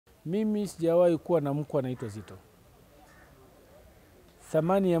Mimi sijawahi kuwa na mkwe anaitwa Zitto.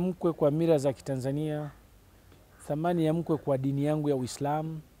 Thamani ya mkwe kwa mila za Kitanzania, thamani ya mkwe kwa dini yangu ya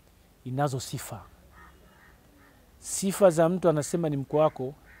Uislamu inazo sifa. Sifa za mtu anasema ni mkwe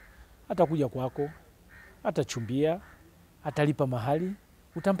wako, atakuja kwako, atachumbia, atalipa mahali,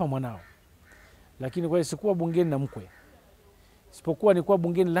 utampa mwanao. Lakini kwa sikuwa bungeni na mkwe. Sipokuwa ni kuwa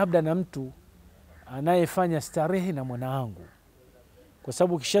bungeni labda na mtu anayefanya starehe na mwanangu. Kwa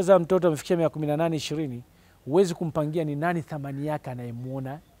sababu kishaza mtoto amefikia miaka 18 20, huwezi kumpangia ni nani thamani yake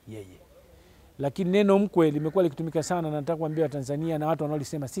anayemuona yeye. Lakini neno mkwe limekuwa likitumika sana, na nataka kuambia Tanzania na watu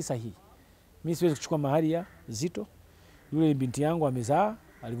wanaolisema si sahihi. Mimi siwezi kuchukua mahali ya Zitto. Yule ni binti yangu amezaa,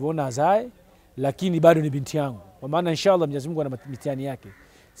 alivyoona azae, lakini bado ni binti yangu. Kwa maana inshallah Mwenyezi Mungu ana mitihani yake.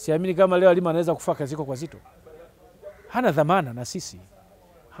 Siamini kama leo Halima anaweza kufa Kuzikwa kwa Zitto. Hana dhamana na sisi.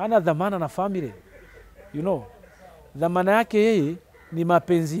 Hana dhamana na family. You know, dhamana yake yeye ni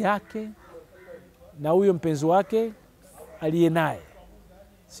mapenzi yake na huyo mpenzi wake aliye naye.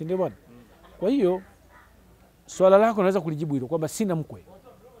 Si ndio bwana? Kwa hiyo swala lako naweza kulijibu hilo kwamba sina mkwe.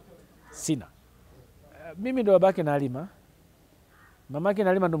 Sina. Mimi ndo babake na Halima. Mamake na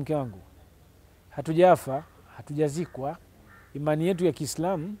Halima ndo mke wangu. Hatujafa, hatujazikwa. Imani yetu ya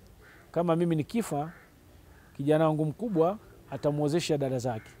Kiislamu, kama mimi nikifa, kijana wangu mkubwa atamuozesha dada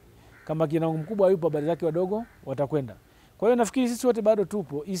zake. Kama kijana wangu mkubwa yupo, baba zake wadogo watakwenda. Kwa hiyo nafikiri sisi wote bado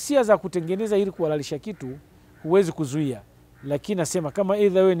tupo. Hisia za kutengeneza ili kuhalalisha kitu huwezi kuzuia. Lakini nasema kama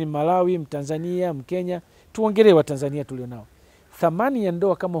either wewe ni Malawi, Mtanzania, Mkenya, tuongelee wa Tanzania tulionao. Thamani ya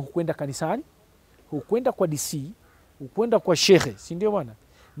ndoa kama hukwenda kanisani, hukwenda kwa DC, hukwenda kwa shehe, si ndio bwana?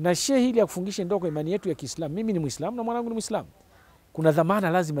 Na shehe ili akufungishe ndoa kwa imani yetu ya Kiislamu. Mimi ni Muislamu na mwanangu ni Muislamu. Kuna dhamana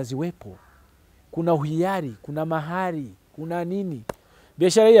lazima ziwepo. Kuna uhiari, kuna mahari, kuna nini.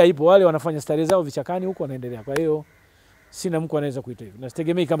 Biashara hii haipo, wale wanafanya starehe zao vichakani huko wanaendelea. Kwa hiyo sina mkwe anaweza kuita hivyo. Na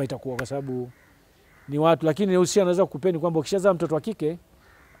sitegemei kama itakuwa kwa sababu ni watu, lakini uhusiano anaweza kukupeni kwamba ukishazaa mtoto wa kike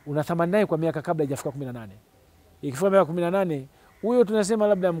una thamani naye kwa miaka kabla haijafika 18. Ikifika miaka 18, huyo tunasema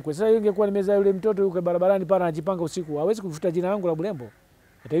labda mkwe. Sasa ingekuwa nimezaa yule mtoto yuko barabarani pale anajipanga usiku, hawezi kufuta jina langu la Bulembo.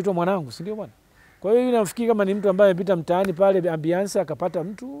 Ataitwa Mwanangu, si ndio bwana? Kwa hiyo mimi nafikiri kama ni mtu ambaye amepita mtaani pale ambiance akapata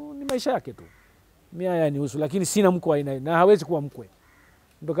mtu, ni maisha yake tu. Mimi haya ni usu, lakini sina mkwe aina na hawezi kuwa mkwe.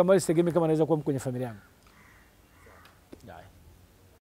 Ndio kama sitegemei kama anaweza kuwa mkwe kwenye familia yangu.